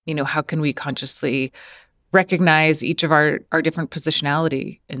how can we consciously recognize each of our different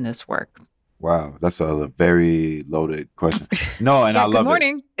positionality in this work? Wow, that's a very loaded question. No, and I love it. Good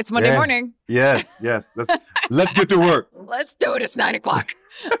morning. It's Monday morning. Yes. Let's get to work. Let's do it. It's 9:00.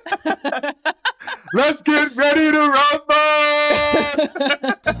 Let's get ready to rumble.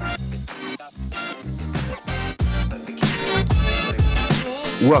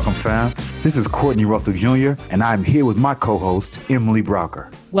 Welcome, fam. This is Courtney Russell Jr., and I'm here with my co-host, Emily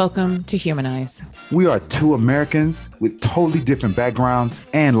Browker. Welcome to Humanize. We are two Americans with totally different backgrounds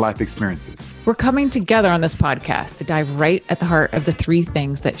and life experiences. We're coming together on this podcast to dive right at the heart of the three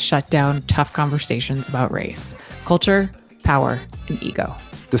things that shut down tough conversations about race: culture, power, and ego.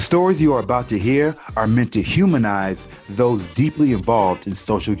 The stories you are about to hear are meant to humanize those deeply involved in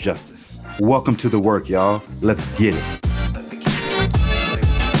social justice. Welcome to the work, y'all. Let's get it.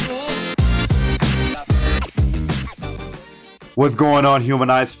 What's going on,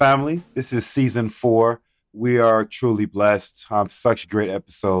 Humanized family? This is season 4. We are truly blessed. Such great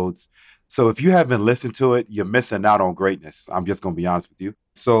episodes. So if you haven't listened to it, you're missing out on greatness. I'm just going to be honest with you.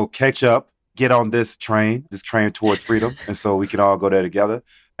 So catch up, get on this train towards freedom. And so we can all go there together.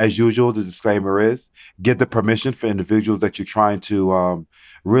 As usual, the disclaimer is get the permission for individuals that you're trying to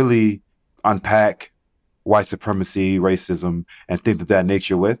really unpack white supremacy, racism, and things of that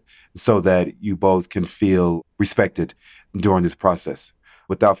nature with, so that you both can feel respected during this process.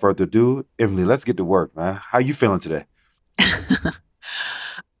 Without further ado, Emily, let's get to work, man. How you feeling today?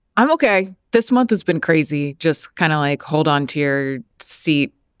 I'm okay. This month has been crazy. Just kind of like hold on to your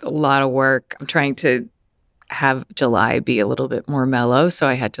seat. A lot of work. I'm trying to have July be a little bit more mellow. So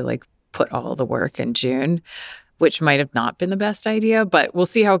I had to like put all the work in June, which might have not been the best idea, but we'll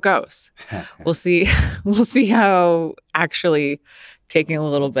see how it goes. We'll see how actually taking a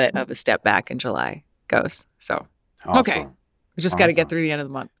little bit of a step back in July goes. So, awesome. Okay. We just got to get through the end of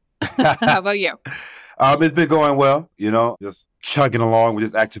the month. How about you? It's been going well, just chugging along with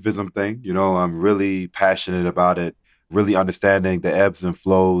this activism thing. I'm really passionate about it, really understanding the ebbs and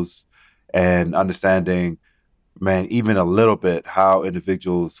flows and understanding, man, even a little bit how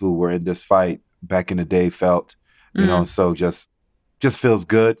individuals who were in this fight back in the day felt. So just feels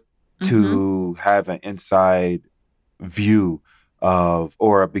good to have an inside view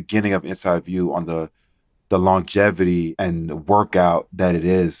or a beginning of inside view on the longevity and workout that it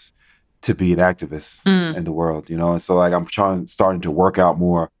is to be an activist in the world, And so like I'm starting to work out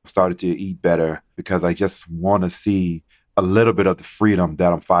more, started to eat better because I just want to see a little bit of the freedom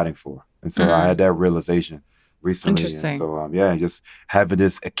that I'm fighting for. And so I had that realization recently. Interesting. And so, just having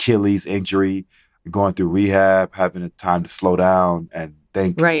this Achilles injury, going through rehab, having the time to slow down and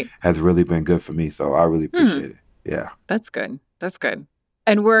think has really been good for me. So I really appreciate it. Yeah. That's good.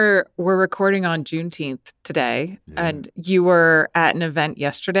 And we're recording on Juneteenth today. Yeah. And you were at an event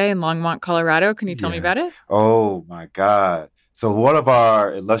yesterday in Longmont, Colorado. Can you tell me about it? Oh, my God. So one of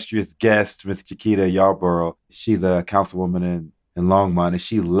our illustrious guests, Ms. Chiquita Yarborough, she's a councilwoman in Longmont, and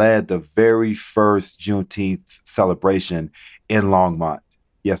she led the very first Juneteenth celebration in Longmont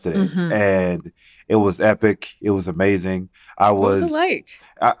yesterday. And it was epic. It was amazing. What was it like?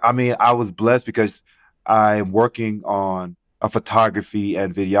 I was blessed because I'm working on a photography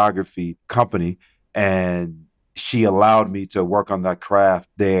and videography company, and she allowed me to work on that craft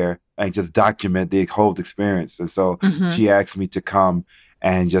there and just document the whole experience. And so she asked me to come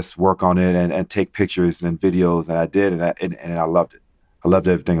and just work on it and take pictures and videos, and I did, and I loved it. I loved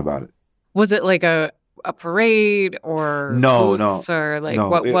everything about it. Was it like a parade or booths or like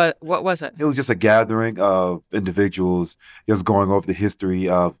what was it? It was just a gathering of individuals just going over the history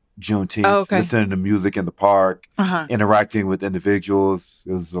of Juneteenth, listening to music in the park, interacting with individuals.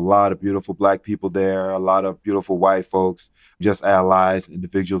 There was a lot of beautiful Black people there, a lot of beautiful white folks, just allies,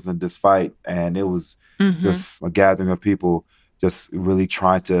 individuals in this fight. And it was just a gathering of people just really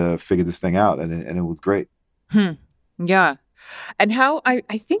trying to figure this thing out. And it was great. Yeah. And how I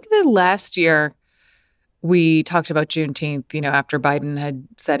think that last year we talked about Juneteenth, after Biden had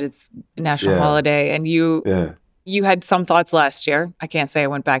said it's a national holiday, and you had some thoughts last year. I can't say I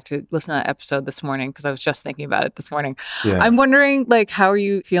went back to listen to that episode this morning because I was just thinking about it this morning. Yeah. I'm wondering, how are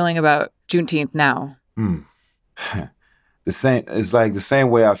you feeling about Juneteenth now? It's like the same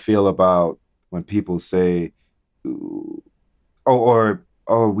way I feel about when people say, or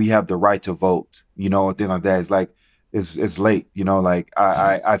we have the right to vote, or thing like that. It's like, it's late,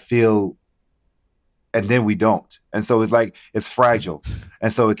 I feel, and then we don't. And so it's like, it's fragile.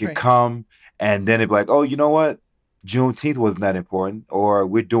 And so it can come and then it'd be like, oh, you know what? Juneteenth wasn't that important, or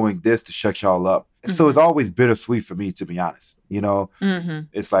we're doing this to shut y'all up. So it's always bittersweet for me, to be honest.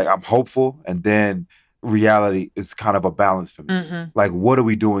 It's like I'm hopeful, and then reality is kind of a balance for me. Mm-hmm. Like, what are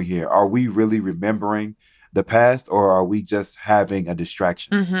we doing here? Are we really remembering the past, or are we just having a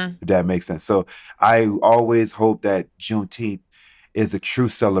distraction? Mm-hmm. If that makes sense. So I always hope that Juneteenth is a true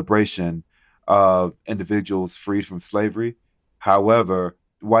celebration of individuals freed from slavery. However,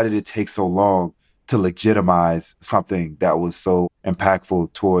 why did it take so long to legitimize something that was so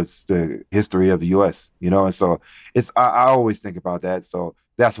impactful towards the history of the U.S.? And so I always think about that. So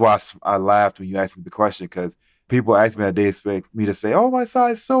that's why I laughed when you asked me the question, because people ask me that they expect me to say, "Oh, my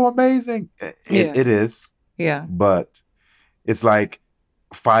side is so amazing." Yeah. It is, Yeah. but it's like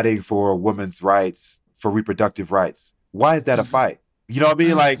fighting for women's rights, for reproductive rights. Why is that a fight? You know what I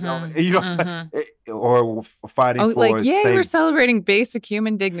mean? Like, or fighting for like, yay, we're celebrating basic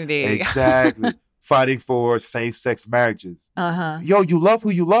human dignity. Exactly. Fighting for same-sex marriages. Uh-huh. Yo, you love who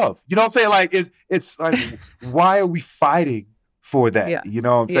you love. You know what I'm saying? Like, it's like, why are we fighting for that? Yeah. You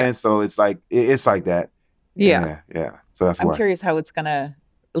know what I'm saying? So it's like that. Yeah. Yeah. So that's I'm why. curious how it's gonna,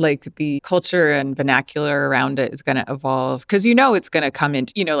 like, the culture and vernacular around it is gonna evolve, because it's gonna come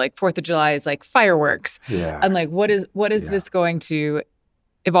into, like 4th of July is like fireworks. Yeah. And like, what is this going to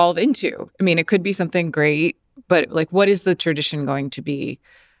evolve into? I mean, it could be something great, but like, what is the tradition going to be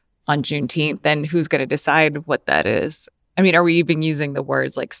on Juneteenth? And who's going to decide what that is? I mean, are we even using the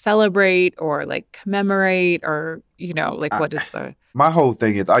words like celebrate or like commemorate, or, like, what is the... My whole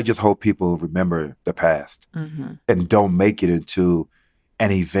thing is, I just hope people remember the past and don't make it into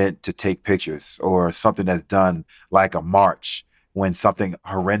an event to take pictures or something that's done like a march. When something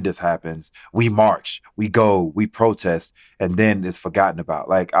horrendous happens, we march, we go, we protest, and then it's forgotten about.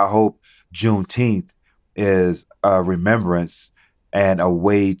 Like, I hope Juneteenth is a remembrance and a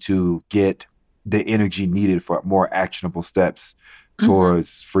way to get the energy needed for more actionable steps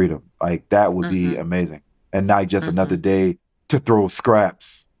towards freedom. Like, that would be amazing. And not just another day to throw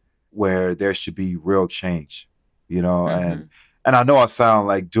scraps, where there should be real change, and I know I sound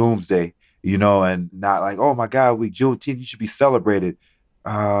like doomsday, and not like, oh my God, Juneteenth, you should be celebrated.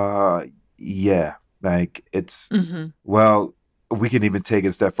 Yeah, like it's, well, we can even take it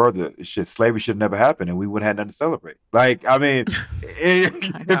a step further. Slavery should never happen, and we wouldn't have nothing to celebrate. Like, I mean,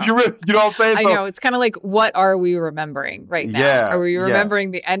 if you really, you know what I'm saying? I know, it's kind of like, what are we remembering right now? Yeah, are we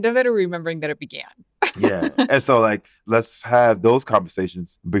remembering the end of it, or remembering that it began? Yeah. And so, like, let's have those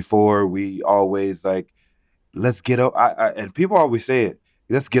conversations before we always, like, let's get over, and people always say it,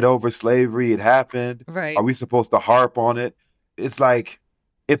 let's get over slavery. It happened. Right. Are we supposed to harp on it? It's like,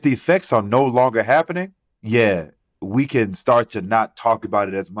 if the effects are no longer happening, yeah, we can start to not talk about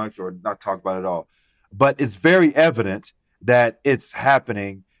it as much, or not talk about it at all. But it's very evident that it's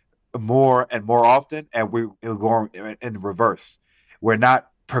happening more and more often, and we're going in reverse. We're not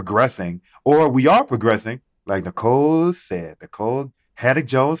progressing, or we are progressing. Like Nicole Hannah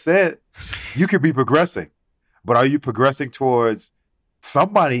Jones said, you could be progressing, but are you progressing towards,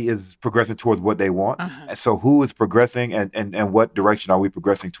 somebody is progressing towards what they want. So who is progressing, and what direction are we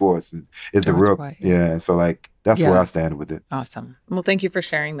progressing towards is the real, yeah. So like, that's where I stand with it. Awesome. Well, thank you for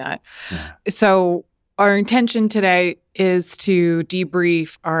sharing that. Yeah. So our intention today is to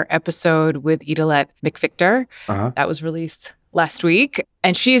debrief our episode with Idelette McVictor. That was released last week.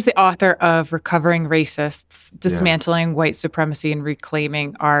 And she is the author of Recovering Racists, Dismantling White Supremacy and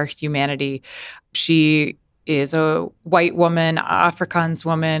Reclaiming Our Humanity. She is a white woman, Afrikaans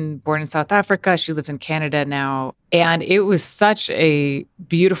woman, born in South Africa. She lives in Canada now. And it was such a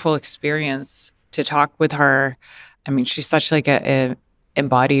beautiful experience to talk with her. I mean, she's such like a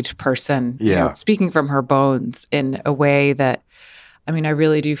embodied person, speaking from her bones in a way that, I mean, I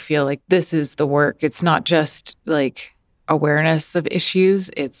really do feel like this is the work. It's not just like awareness of issues.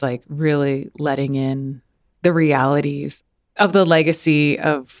 It's like really letting in the realities of the legacy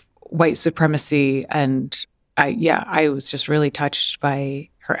of white supremacy. And I was just really touched by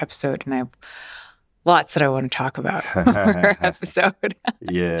her episode, and I have lots that I want to talk about her episode.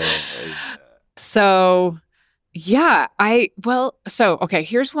 Yeah. So, okay,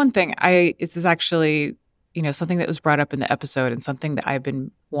 here's one thing. This is actually, something that was brought up in the episode, and something that I've been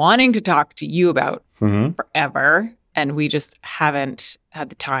wanting to talk to you about forever, and we just haven't had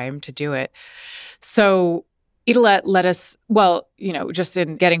the time to do it. So Idelette let us, just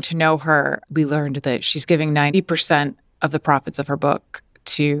in getting to know her, we learned that she's giving 90% of the profits of her book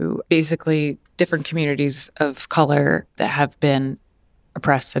to basically different communities of color that have been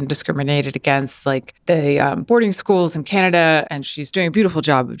oppressed and discriminated against, like the boarding schools in Canada. And she's doing a beautiful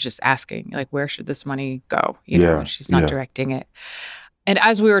job of just asking, like, where should this money go? And she's not directing it. And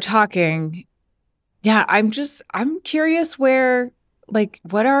as we were talking, I'm curious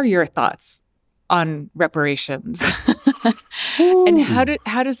what are your thoughts on reparations? And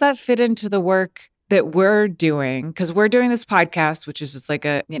how does that fit into the work that we're doing, because we're doing this podcast, which is just like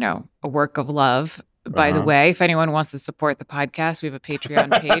a, a work of love. By the way, if anyone wants to support the podcast, we have a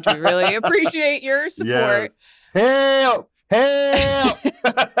Patreon page. We really appreciate your support. Yes. Help!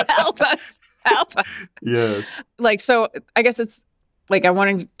 Help us. Yes. So I guess it's I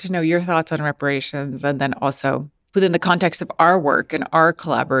wanted to know your thoughts on reparations, and then also within the context of our work and our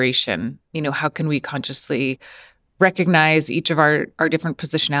collaboration, how can we consciously recognize each of our different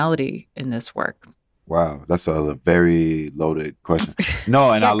positionality in this work? Wow, that's a very loaded question.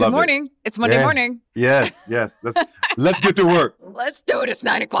 No, and I love it. Good morning. It's Monday morning. Yes. Let's get to work. Let's do it. It's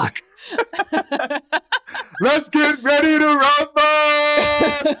 9:00. Let's get ready to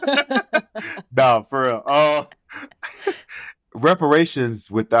rumble. No, for real.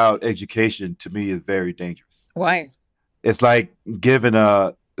 Reparations without education, to me, is very dangerous. Why? It's like giving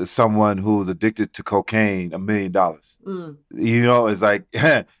someone who's addicted to cocaine $1 million. It's like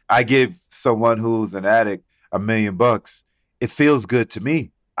I give someone who's an addict $1 million. It feels good to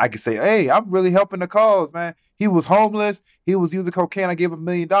me. I can say, hey, I'm really helping the cause, man. He was homeless. He was using cocaine. I gave him $1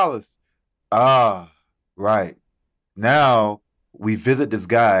 million. Ah, right. Now we visit this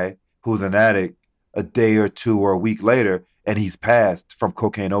guy who's an addict a day or two or a week later, and he's passed from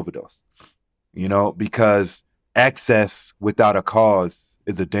cocaine overdose. Because access without a cause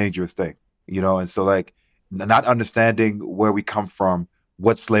is a dangerous thing, and so not understanding where we come from,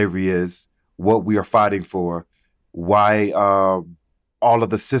 what slavery is, what we are fighting for, why all of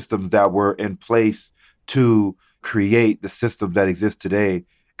the systems that were in place to create the systems that exist today,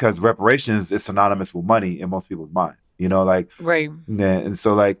 because reparations is synonymous with money in most people's minds, right. And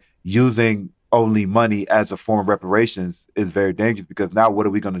so using only money as a form of reparations is very dangerous, because now what are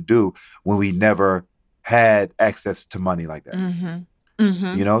we going to do when we never had access to money like that?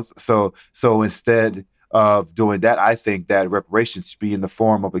 So instead of doing that, I think that reparations should be in the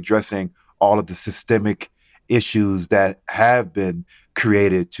form of addressing all of the systemic issues that have been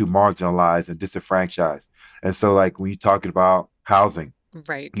created to marginalize and disenfranchise. And so when you're talking about housing,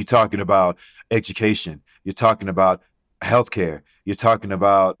 right, you're talking about education, you're talking about healthcare, you're talking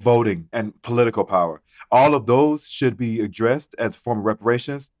about voting and political power. All of those should be addressed as a form of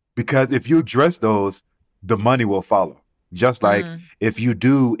reparations, because if you address those, the money will follow. Just like if you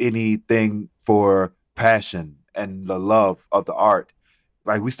do anything for passion and the love of the art,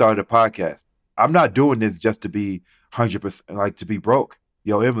 like we started a podcast. I'm not doing this just to be 100%, to be broke.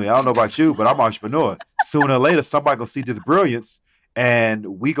 Yo, Emily, I don't know about you, but I'm an entrepreneur. Sooner or later, somebody gonna see this brilliance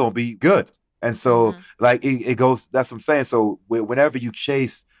and we gonna be good. And so it goes, that's what I'm saying. So whenever you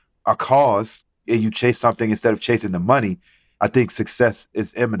chase a cause and you chase something instead of chasing the money, I think success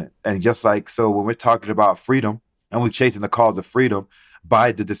is imminent. And just so when we're talking about freedom and we're chasing the cause of freedom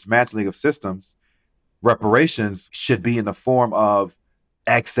by the dismantling of systems, reparations should be in the form of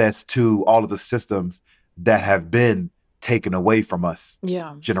access to all of the systems that have been taken away from us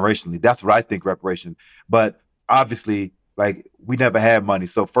generationally. That's what I think reparations. But obviously, we never had money.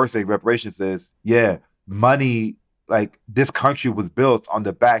 So first thing reparations is, money, this country was built on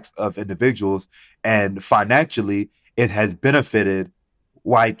the backs of individuals, and financially it has benefited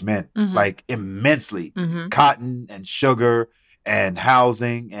white men, immensely. Cotton and sugar and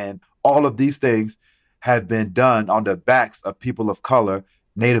housing and all of these things have been done on the backs of people of color,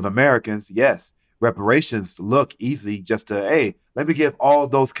 Native Americans. Yes, reparations look easy just to, hey, let me give all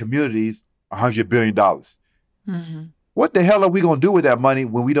those communities $100 billion. What the hell are we going to do with that money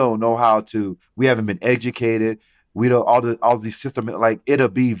when we don't know how to, we haven't been educated, we don't, all these systems, it'll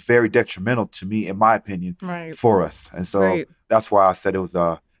be very detrimental to me, in my opinion, for us. And so that's why I said it was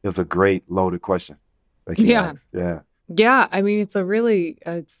a great loaded question. Yeah. I mean, it's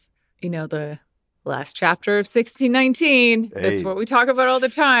the last chapter of 1619. Hey. That's what we talk about all the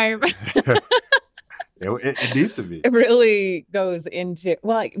time. It needs to be. It really goes into,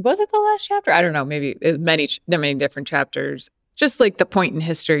 was it the last chapter? I don't know. Maybe many different chapters. Just the point in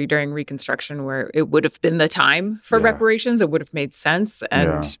history during Reconstruction where it would have been the time for reparations, it would have made sense.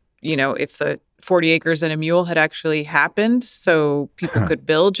 And, if the 40 acres and a mule had actually happened so people could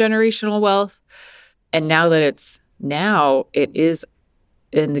build generational wealth. And now that it is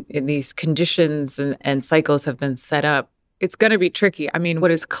in these conditions and cycles have been set up, it's going to be tricky. I mean,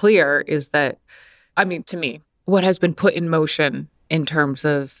 what is clear is that, to me, what has been put in motion in terms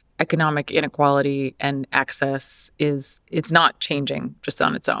of economic inequality and access it's not changing just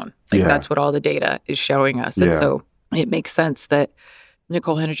on its own. That's what all the data is showing us. And so it makes sense that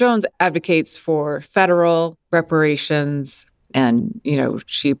Nikole Hannah-Jones advocates for federal reparations. And,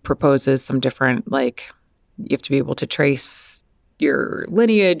 she proposes some different, you have to be able to trace your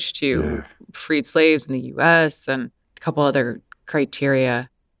lineage to freed slaves in the U.S. and a couple other criteria.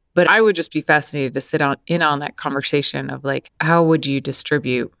 But I would just be fascinated to sit in on that conversation of like, how would you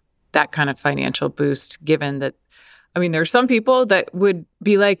distribute that kind of financial boost, given that, I mean, there are some people that would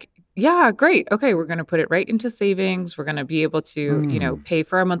be like, yeah, great. Okay, we're going to put it right into savings. We're going to be able to, pay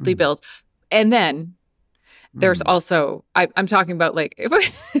for our monthly bills. And then there's also, I'm talking about like, if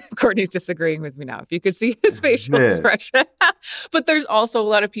Courtney's disagreeing with me now, if you could see his facial expression. But there's also a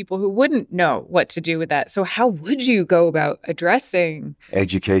lot of people who wouldn't know what to do with that. So how would you go about addressing?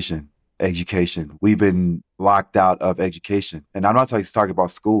 Education. We've been locked out of education. And I'm not talking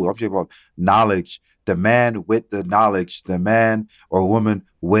about school. I'm talking about knowledge. The man with the knowledge, the man or woman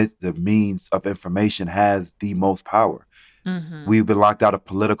with the means of information has the most power. Mm-hmm. We've been locked out of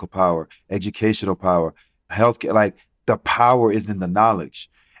political power, educational power, healthcare. Like, the power is in the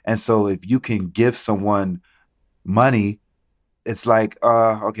knowledge. And so if you can give someone money, it's like,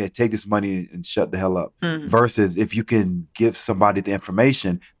 okay, take this money and shut the hell up. Mm-hmm. Versus if you can give somebody the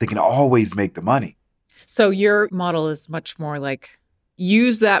information, they can always make the money. So your model is much more like,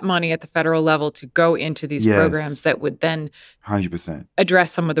 use that money at the federal level to go into these programs that would then 100%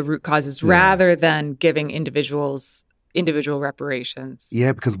 address some of the root causes rather than giving individual reparations.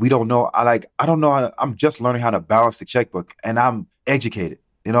 Yeah, because we don't know. I don't know I'm just learning how to balance the checkbook, and I'm educated.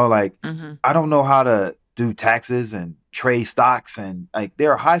 I don't know how to do taxes and trade stocks, and like,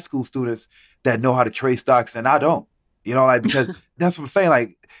 there are high school students that know how to trade stocks, and I don't. Because that's what I'm saying.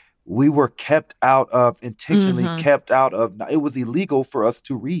 Like, we were intentionally kept out of, it was illegal for us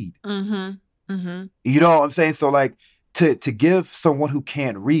to read. Mm-hmm. Mm-hmm. You know what I'm saying? So like, to give someone who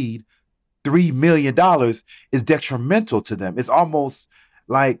can't read $3 million is detrimental to them. It's almost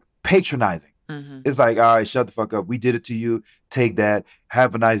like patronizing. Mm-hmm. It's like, all right, shut the fuck up. We did it to you. Take that.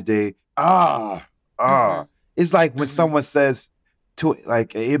 Have a nice day. Mm-hmm. It's like when someone says to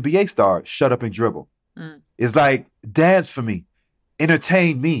like an NBA star, shut up and dribble. Mm. It's like, dance for me.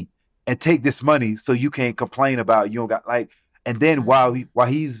 Entertain me. And take this money so you can't complain about you don't got like. And then while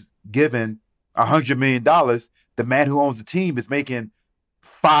he's given $100 million, the man who owns the team is making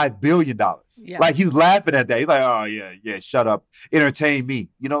 $5 billion. Yeah. Like, he's laughing at that. He's like, oh yeah, shut up, entertain me.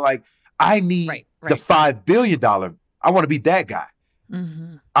 Like, I need the $5 billion. I want to be that guy.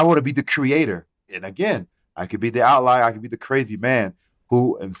 Mm-hmm. I want to be the creator. And again, I could be the outlier. I could be the crazy man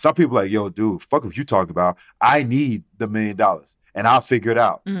and some people are like, yo, dude, fuck what you talking about. I need the $1 million. And I'll figure it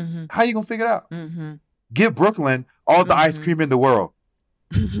out. Mm-hmm. How you gonna figure it out? Mm-hmm. Give Brooklyn all the ice cream in the world.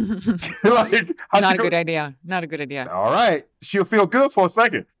 Not a good idea. Not a good idea. All right, she'll feel good for a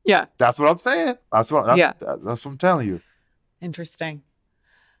second. Yeah, that's what I'm saying. That's what I'm telling you. Interesting.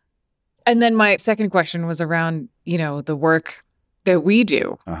 And then my second question was around, the work that we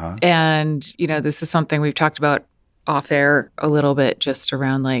do, and this is something we've talked about off air a little bit, just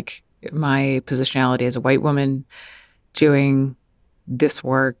around like my positionality as a white woman doing this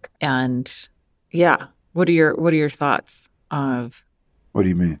work. And what are your thoughts of? What do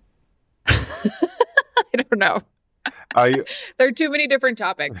you mean? I don't know. There are too many different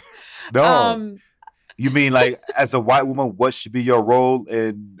topics. No. You mean like, as a white woman, what should be your role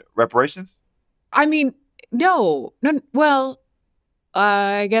in reparations? I mean, no. Well,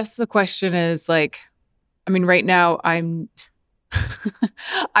 I guess the question is like, right now I'm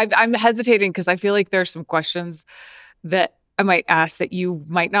hesitating because I feel like there are some questions that I might ask that you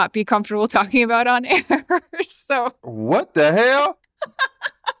might not be comfortable talking about on air. So what the hell?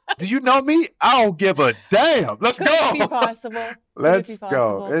 Do you know me? I don't give a damn. Let's go. Could it be possible? Let's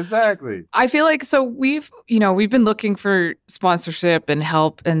go. Exactly. I feel like we've been looking for sponsorship and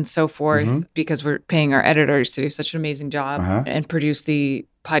help and so forth because we're paying our editors to do such an amazing job and produce the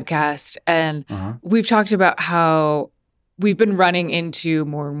podcast. And we've talked about how we've been running into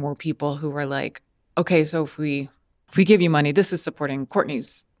more and more people who are like, okay, so if we give you money, this is supporting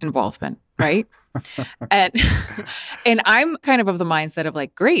Courtney's involvement, right? and I'm kind of the mindset of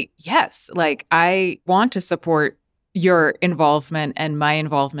like, great, yes. Like, I want to support your involvement, and my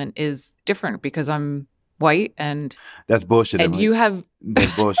involvement is different because I'm white and that's bullshit. And Emily. You have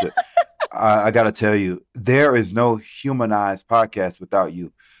that's bullshit. I gotta tell you, there is no humanized podcast without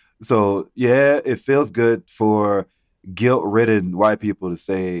you. So yeah, it feels good for guilt-ridden white people to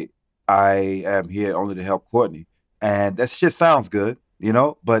say, I am here only to help Courtney. And that shit sounds good,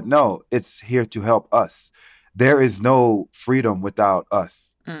 but no, it's here to help us. There is no freedom without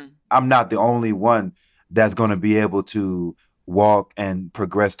us. I'm not the only one that's going to be able to walk and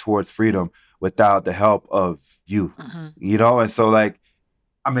progress towards freedom without the help of you, And so like,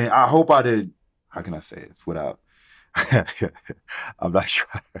 I hope I did, how can I say it without, I'm not sure.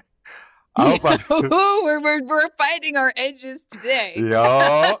 I hope we're fighting our edges today.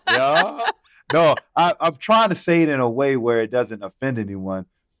 Yeah. No, I'm trying to say it in a way where it doesn't offend anyone.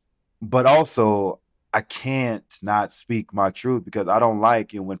 but also I can't not speak my truth because I don't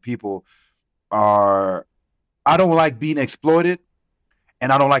like it when people are, I don't like being exploited,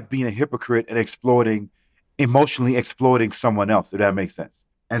 and I don't like being a hypocrite and emotionally exploiting someone else, if that makes sense.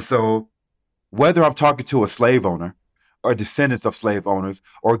 And so whether I'm talking to a slave owner or descendants of slave owners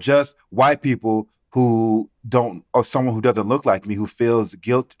or just white people who don't, or someone who doesn't look like me who feels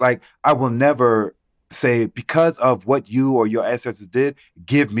guilt, like I will never say, because of what you or your ancestors did,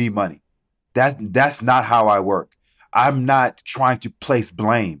 give me money. That's not how I work. I'm not trying to place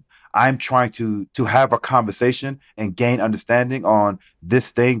blame. I'm trying to have a conversation and gain understanding on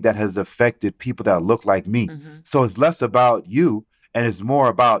this thing that has affected people that look like me. Mm-hmm. So it's less about you and it's more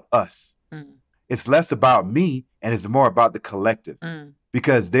about us. Mm. It's less about me and it's more about the collective.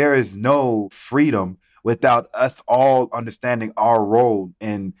 Because there is no freedom without us all understanding our role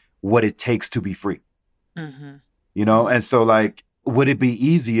in what it takes to be free. Mm-hmm. You know? And so, like, would it be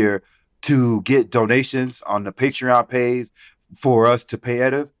easier to get donations on the Patreon page for us to pay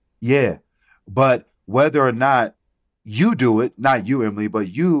editors? Yeah. But whether or not you do it, not you, Emily, but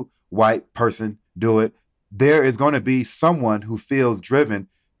you, white person, do it, there is going to be someone who feels driven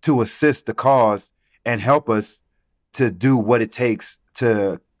to assist the cause and help us to do what it takes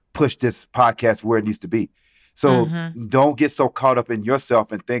to push this podcast where it needs to be. So don't get so caught up in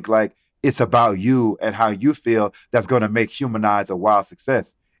yourself and think like it's about you and how you feel that's going to make Humanize a wild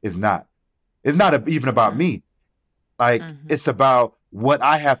success. It's not. It's not even about me. Like, it's about what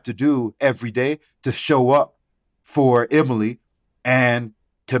I have to do every day to show up for Emily and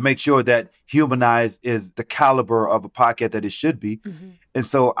to make sure that Humanize is the caliber of a podcast that it should be. And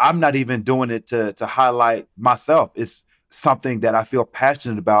so I'm not even doing it to highlight myself. It's something that I feel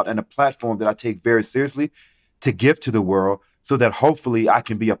passionate about and a platform that I take very seriously to give to the world so that hopefully I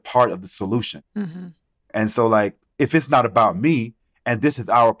can be a part of the solution. And so, like, if it's not about me and this is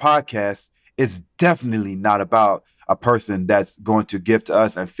our podcast, it's definitely not about a person that's going to give to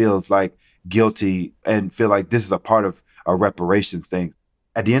us and feels like guilty and feel like this is a part of a reparations thing.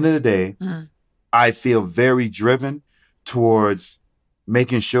 At the end of the day, I feel very driven towards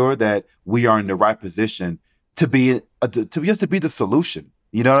making sure that we are in the right position to be the solution.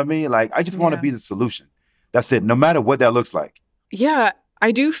 You know what I mean? Like, I just want to be the solution. That's it. No matter what that looks like. Yeah.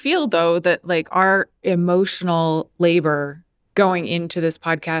 I do feel, though, that like our emotional labor going into this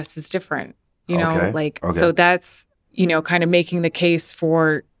podcast is different. You know, so that's, you know, kind of making the case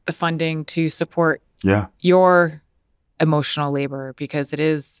for the funding to support your emotional labor because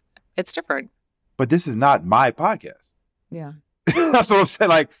it's different. But this is not my podcast. Yeah. That's what I'm saying.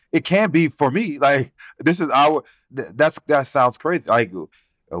 Like, it can't be for me. Like, this is that sounds crazy. Like,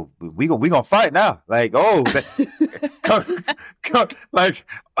 we gonna fight now. Like, like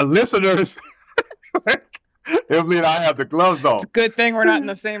listeners. Emily and I have the gloves on. It's a good thing we're not in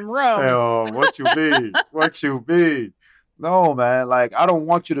the same room. Oh, what you mean? What you mean? No, man. Like, I don't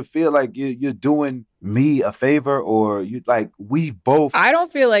want you to feel like you're doing me a favor or you like we both. I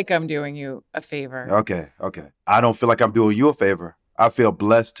don't feel like I'm doing you a favor. Okay. I don't feel like I'm doing you a favor. I feel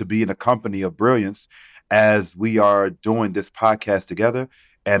blessed to be in a company of brilliance as we are doing this podcast together.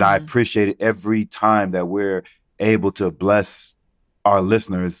 And I appreciate it every time that we're able to bless our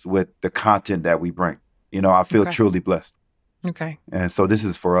listeners with the content that we bring. You know, I feel truly blessed. Okay. And so this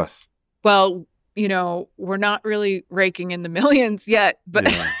is for us. Well, you know, we're not really raking in the millions yet, but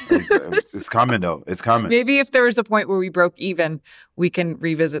it's coming, though. It's coming. Maybe if there was a point where we broke even, we can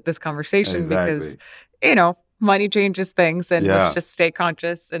revisit this conversation because, you know, money changes things and let's just stay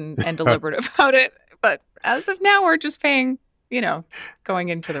conscious and deliberate about it. But as of now, we're just paying, you know, going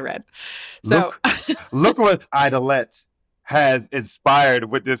into the red. So look what Idolette has inspired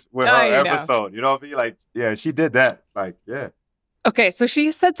with her episode. You know what I mean? Like, yeah, she did that. Like, yeah. Okay, so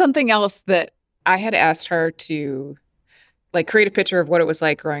she said something else that I had asked her to, like, create a picture of what it was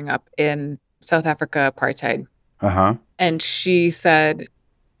like growing up in South Africa apartheid. And she said,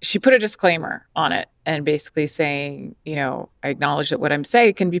 she put a disclaimer on it and basically saying, you know, I acknowledge that what I'm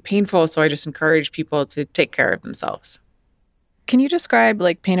saying can be painful, so I just encourage people to take care of themselves. Can you describe,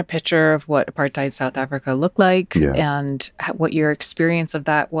 like, paint a picture of what apartheid South Africa looked like and what your experience of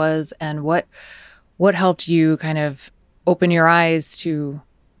that was and what helped you kind of open your eyes to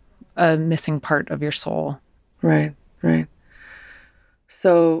a missing part of your soul? Right.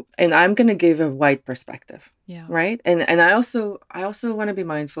 So, and I'm going to give a white perspective. Yeah. Right. And I also want to be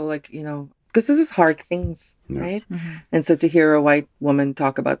mindful, like, you know, because this is hard things, right? And so to hear a white woman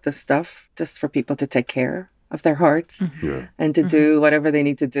talk about this stuff, just for people to take care of their hearts and to do whatever they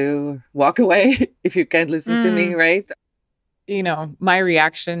need to do, walk away if you can't listen to me, right? You know, my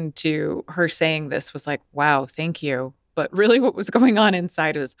reaction to her saying this was like, wow, thank you. but really what was going on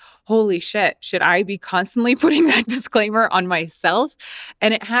inside was, holy shit, should I be constantly putting that disclaimer on myself?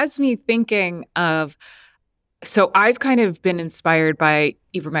 And it has me thinking of, so I've kind of been inspired by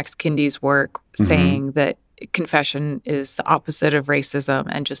Ibram X. Kendi's work saying that confession is the opposite of racism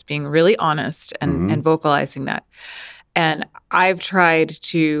and just being really honest and vocalizing that. And I've tried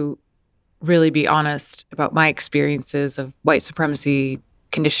to really be honest about my experiences of white supremacy,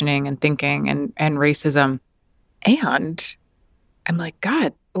 conditioning and thinking and racism. And I'm like,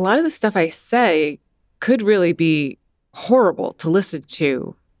 God, a lot of the stuff I say could really be horrible to listen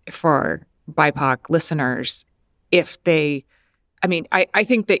to for BIPOC listeners if they, I mean, I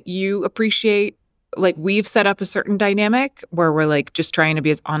think that you appreciate, like, we've set up a certain dynamic where we're like just trying to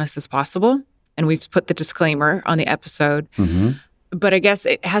be as honest as possible. And we've put the disclaimer on the episode. But I guess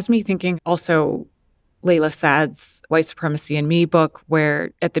it has me thinking also Layla Saad's White Supremacy and Me book,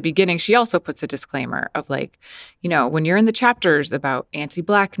 where at the beginning, she also puts a disclaimer of like, you know, when you're in the chapters about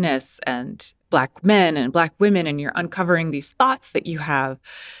anti-Blackness and Black men and Black women, and you're uncovering these thoughts that you have,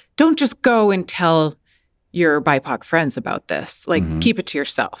 don't just go and tell your BIPOC friends about this. Like, keep it to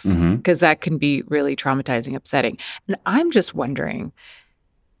yourself, because that can be really traumatizing, upsetting. And I'm just wondering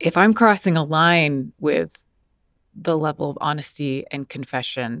if I'm crossing a line with the level of honesty and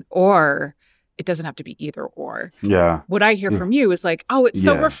confession, or it doesn't have to be either or. Yeah. What I hear from you is like, oh, it's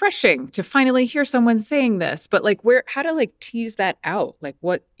so refreshing to finally hear someone saying this. But like, how to like tease that out? Like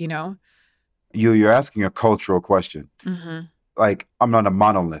what, you know? You're asking a cultural question. Like, I'm not a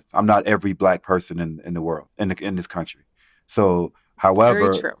monolith. I'm not every Black person in the world, in this country. So,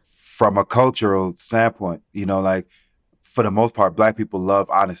 however, from a cultural standpoint, you know, like, for the most part, Black people love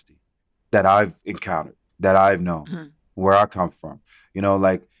honesty that I've encountered, that I've known, where I come from. You know,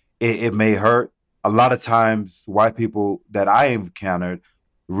 like, it may hurt. A lot of times, white people that I encountered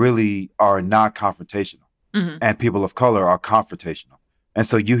really are not confrontational. And people of color are confrontational. And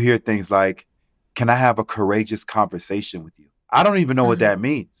so you hear things like, can I have a courageous conversation with you? I don't even know what that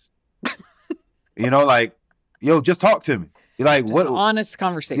means. You know, like, yo, just talk to me. You're like, just what? Honest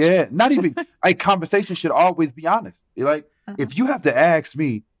conversation. Yeah, not even, like, conversation should always be honest. You're like, if you have to ask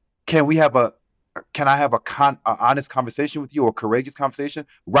me, can I have a honest conversation with you, or a courageous conversation?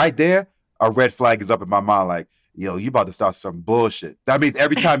 Right there, a red flag is up in my mind. Like, yo, you about to start some bullshit. That means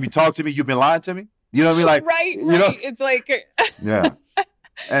every time you talk to me, you've been lying to me. You know what I mean? Like, right. You know? It's like, yeah.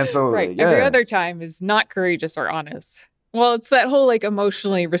 And so, every other time is not courageous or honest. Well, it's that whole like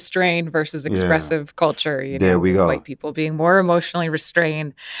emotionally restrained versus expressive culture. You know, there we go. White people being more emotionally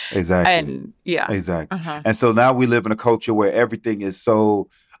restrained. Exactly. And Exactly. And so now we live in a culture where everything is so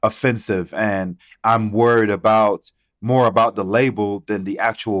offensive, and I'm worried more about the label than the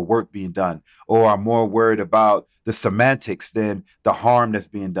actual work being done, or I'm more worried about the semantics than the harm that's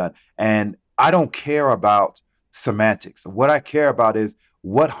being done. And I don't care about semantics. What I care about is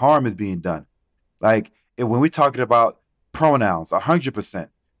what harm is being done. Like, when we're talking about pronouns, 100%,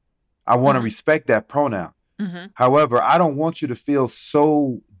 I want to respect that pronoun. However, I don't want you to feel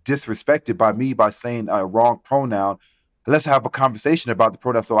so disrespected by me by saying a wrong pronoun. Let's have a conversation about the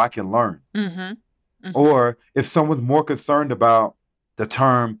pronoun so I can learn. Or if someone's more concerned about the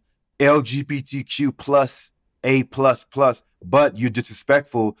term LGBTQ plus A++, but you're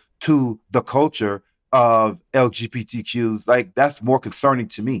disrespectful to the culture of LGBTQs, like, that's more concerning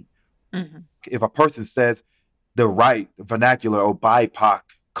to me. If a person says the right vernacular or BIPOC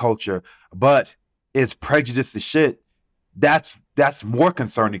culture, but is prejudiced as shit, that's more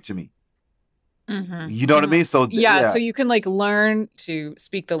concerning to me. You know what I mean? So so you can like learn to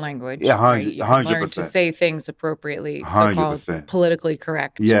speak the language. Yeah, 100%. Learn to say things appropriately, so-called politically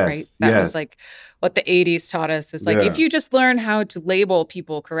correct. Right? That was like what the 80s taught us. Is like, if you just learn how to label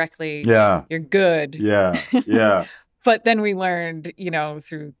people correctly, you're good. But then we learned, you know,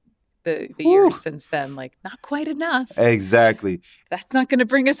 through the years since then, like, not quite enough. Exactly. That's not going to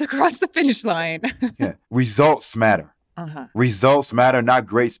bring us across the finish line. Results matter. Results matter, not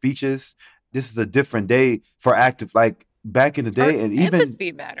great speeches. This is a different day for active, like, back in the day. And even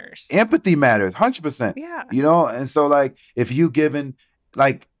empathy matters. Empathy matters, 100%. Yeah. You know, and so, like, if you given,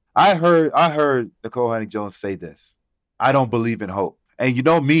 like, I heard Nicole Honey-Jones say this: I don't believe in hope. And you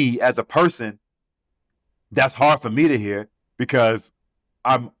know me as a person, that's hard for me to hear, because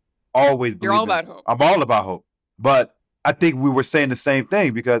I'm always believing. You're all about hope. I'm all about hope. But I think we were saying the same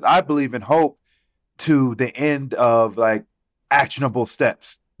thing, because I believe in hope to the end of, like, actionable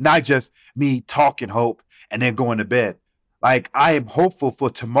steps. Not just me talking hope and then going to bed. Like, I am hopeful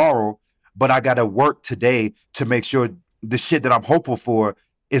for tomorrow, but I got to work today to make sure the shit that I'm hopeful for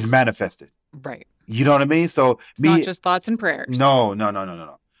is manifested. Right. You know what I mean? So it's not just thoughts and prayers. No.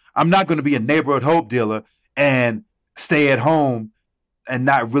 I'm not going to be a neighborhood hope dealer and stay at home and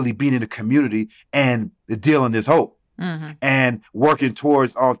not really being in the community and dealing this hope and working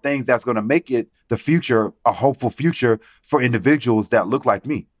towards things that's going to make it the future, a hopeful future for individuals that look like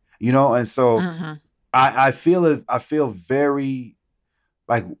me, And so I feel very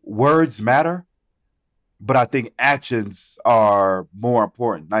like words matter, but I think actions are more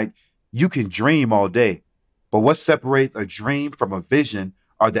important. Like you can dream all day, but what separates a dream from a vision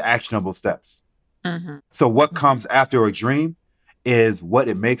are the actionable steps. So what comes after a dream is what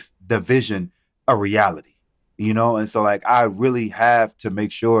it makes the vision a reality, And so like I really have to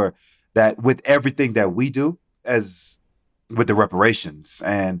make sure that with everything that we do, as with the reparations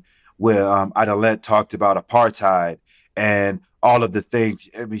and where Adelet talked about apartheid and all of the things.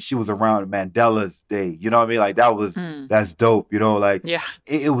 I mean, she was around Mandela's day, you know what I mean? Like that's dope, like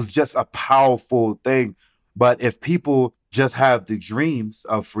it was just a powerful thing. But if people just have the dreams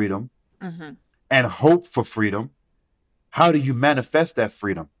of freedom and hope for freedom, how do you manifest that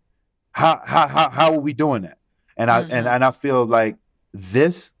freedom? How are we doing that? And I feel like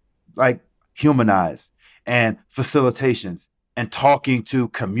this, like humanize and facilitations and talking to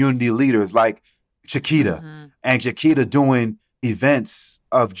community leaders like Chiquita and Chiquita doing events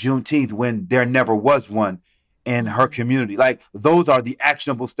of Juneteenth when there never was one in her community. Like those are the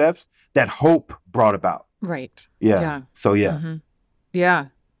actionable steps that hope brought about. Right. Yeah. So yeah. Yeah.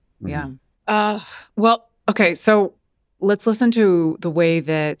 Well, okay. So let's listen to the way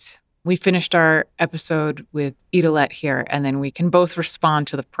that we finished our episode with Adelet here, and then we can both respond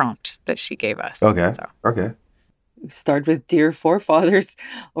to the prompt that she gave us. Okay. Okay. Start with dear forefathers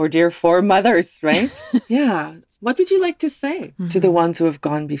or dear foremothers, right? Yeah. What would you like to say to the ones who have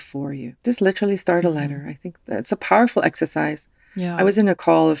gone before you? Just literally start a letter. I think that's a powerful exercise. Yeah. I was in a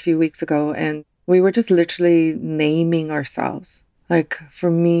call a few weeks ago and we were just literally naming ourselves. Like for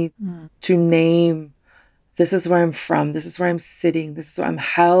me to name, this is where I'm from, this is where I'm sitting, this is where I'm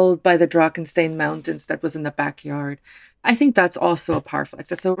held by the Drakensteen Mountains that was in the backyard. I think that's also a powerful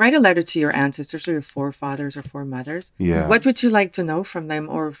exercise. So write a letter to your ancestors or your forefathers or foremothers. Yeah. What would you like to know from them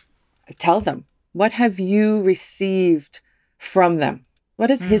or tell them? What have you received from them?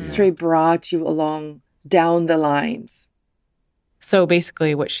 What has history brought you along down the lines? So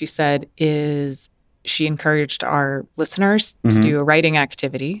basically what she said is she encouraged our listeners to do a writing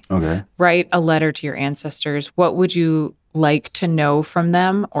activity. Okay. Write a letter to your ancestors. What would you like to know from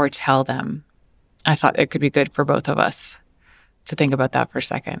them or tell them? I thought it could be good for both of us to think about that for a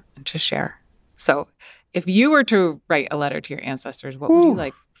second and to share. So if you were to write a letter to your ancestors, what would you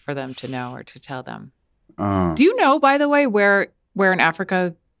like for them to know or to tell them? Do you know, by the way, where in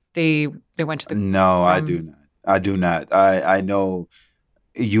Africa they went to the... No, I do not. I do not. I know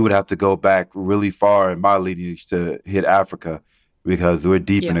you would have to go back really far in my lineage to hit Africa because we're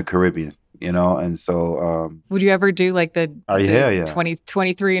deep in the Caribbean. And so... would you ever do like the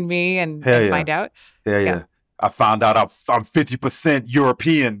 23andMe and find out? Yeah. I found out I'm 50%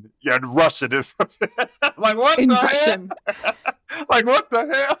 European and Russian. Like, what in the Russian. hell? Like, what the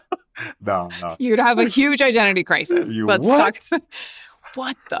hell? No. You'd have a huge identity crisis. What?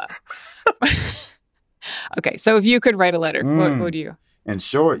 What the? Okay, so if you could write a letter, what would you? In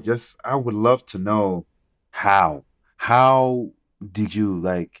short, I would love to know how. How did you,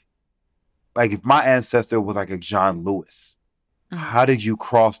 like if my ancestor was like a John Lewis, how did you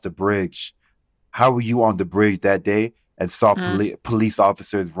cross the bridge? How were you on the bridge that day and saw police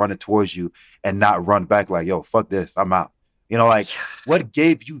officers running towards you and not run back like, yo, fuck this, I'm out? What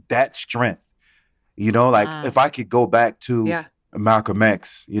gave you that strength? If I could go back to Malcolm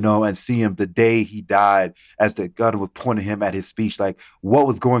X, and see him the day he died as the gun was pointing him at his speech, like what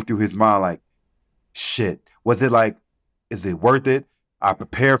was going through his mind? Like, shit, was it like, is it worth it? I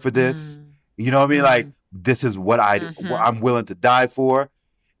prepared for this. You know what I mean? Like, this is what I'm willing to die for.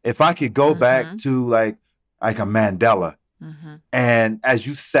 If I could go back to like a Mandela, and as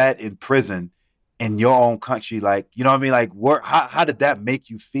you sat in prison in your own country, like, you know what I mean? Like, how did that make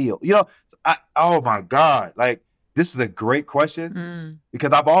you feel? Oh my God. Like, this is a great question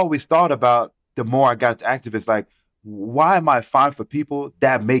because I've always thought about, the more I got into activists, like, why am I fine for people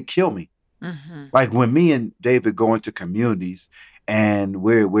that may kill me? Like when me and David go into communities and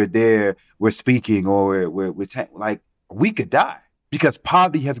we're there, we're speaking or like we could die because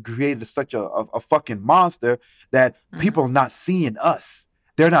poverty has created such a fucking monster that people are not seeing us.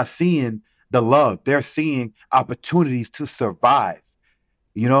 They're not seeing the love. They're seeing opportunities to survive,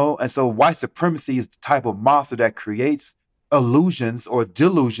 And so white supremacy is the type of monster that creates illusions or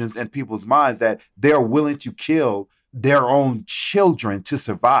delusions in people's minds that they're willing to kill their own children to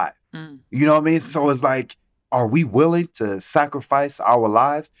survive. You know what I mean? So it's like, are we willing to sacrifice our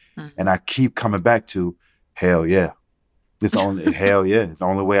lives? And I keep coming back to, hell yeah. It's only hell yeah. It's the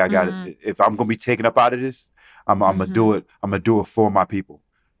only way I got it. If I'm gonna be taken up out of this, I'm gonna do it. I'm gonna do it for my people,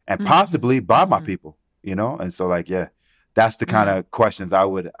 and possibly by my people. You know, and so like that's the kind of questions I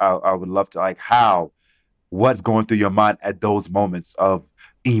would love to like. What's going through your mind at those moments of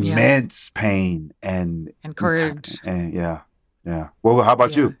immense pain and courage and yeah. Well, how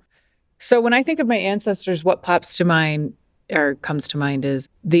about you? So when I think of my ancestors, what pops to mind or comes to mind is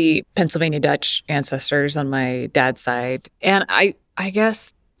the Pennsylvania Dutch ancestors on my dad's side. And I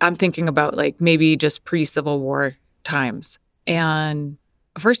guess I'm thinking about like maybe just pre-Civil War times. And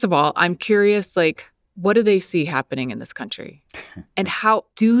first of all, I'm curious, like, what do they see happening in this country? And how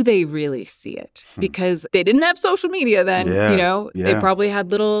do they really see it? Because they didn't have social media then, They probably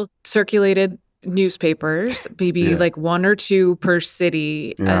had little circulated newspapers, maybe like one or two per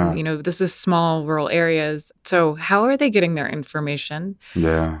city. And, this is small rural areas. So how are they getting their information?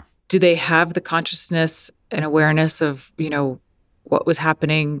 Yeah. Do they have the consciousness and awareness of, what was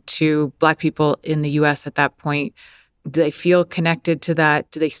happening to Black people in the U.S. at that point? Do they feel connected to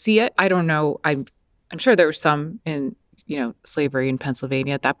that? Do they see it? I don't know. I'm sure there was some in, slavery in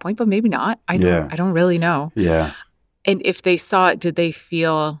Pennsylvania at that point, but maybe not. I don't really know. Yeah. And if they saw it, did they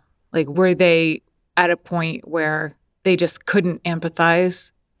feel like, were they at a point where they just couldn't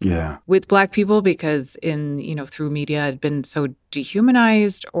empathize with Black people because through media it had been so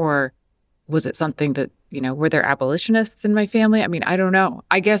dehumanized? Or was it something that, were there abolitionists in my family? I mean, I don't know.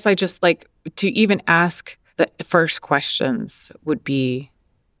 I guess I just like to even ask the first questions would be,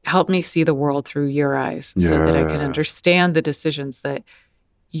 help me see the world through your eyes so that I can understand the decisions that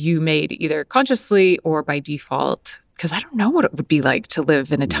you made either consciously or by default. Because I don't know what it would be like to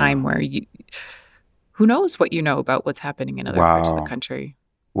live in a time where who knows what you know about what's happening in other parts of the country.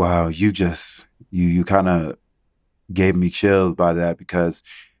 Wow, you kind of gave me chills by that, because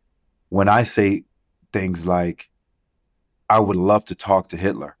when I say things like, I would love to talk to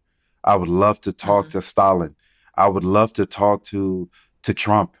Hitler, I would love to talk to Stalin, I would love to talk to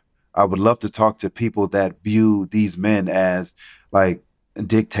Trump, I would love to talk to people that view these men as like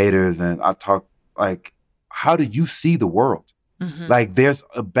dictators, and I talk like, how do you see the world? Like there's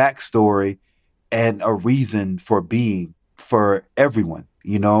a backstory and a reason for being for everyone,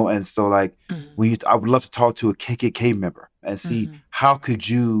 And so like I would love to talk to a KKK member and see how could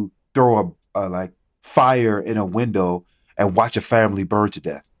you throw a like fire in a window and watch a family burn to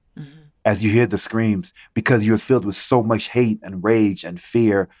death as you hear the screams because you're filled with so much hate and rage and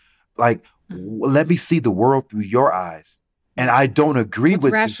fear. Like, let me see the world through your eyes. And I don't agree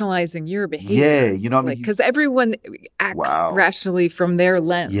with rationalizing your behavior. Yeah, you know what I mean? Because everyone acts rationally from their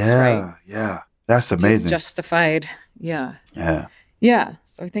lens, right? Yeah. That's amazing. It's justified. Yeah. Yeah.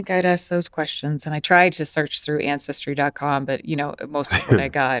 So I think I'd ask those questions. And I tried to search through Ancestry.com, but, most of what I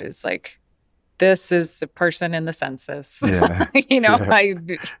got is like, this is a person in the census. Yeah. I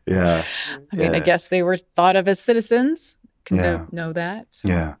mean, I guess they were thought of as citizens. Know that. So.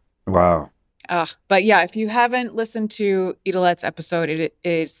 Yeah. Wow. But yeah, if you haven't listened to Idalette's episode, it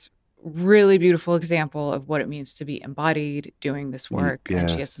is really beautiful example of what it means to be embodied doing this work. Yes.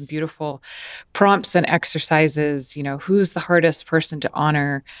 And she has some beautiful prompts and exercises, who's the hardest person to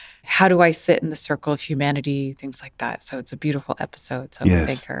honor? How do I sit in the circle of humanity? Things like that. So it's a beautiful episode. So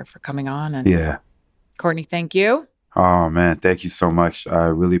thank her for coming on. And Courtney, thank you. Oh, man. Thank you so much. I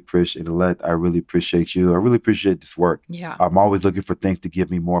really appreciate Idalette. I really appreciate you. I really appreciate this work. Yeah. I'm always looking for things to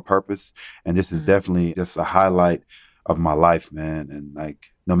give me more purpose. And this is definitely just a highlight of my life, man. And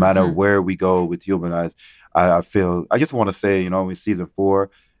like, no matter where we go with Humanize, I just want to say, in season 4,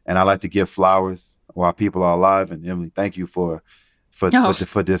 and I like to give flowers while people are alive. And Emily, thank you for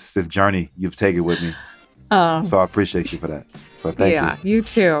this journey you've taken with me. So I appreciate you for that. So thank you. Yeah, you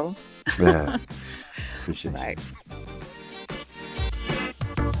too. Yeah. Appreciate Bye. you.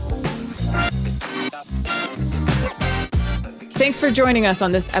 Thanks for joining us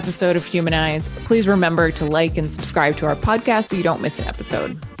on this episode of Humanize. Please remember to like and subscribe to our podcast so you don't miss an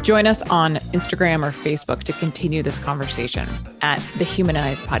episode. Join us on Instagram or Facebook to continue this conversation at the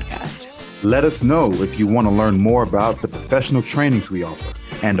Humanize Podcast. Let us know if you want to learn more about the professional trainings we offer.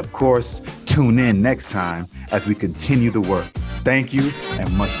 And of course, tune in next time as we continue the work. Thank you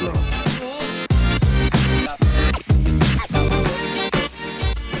and much love.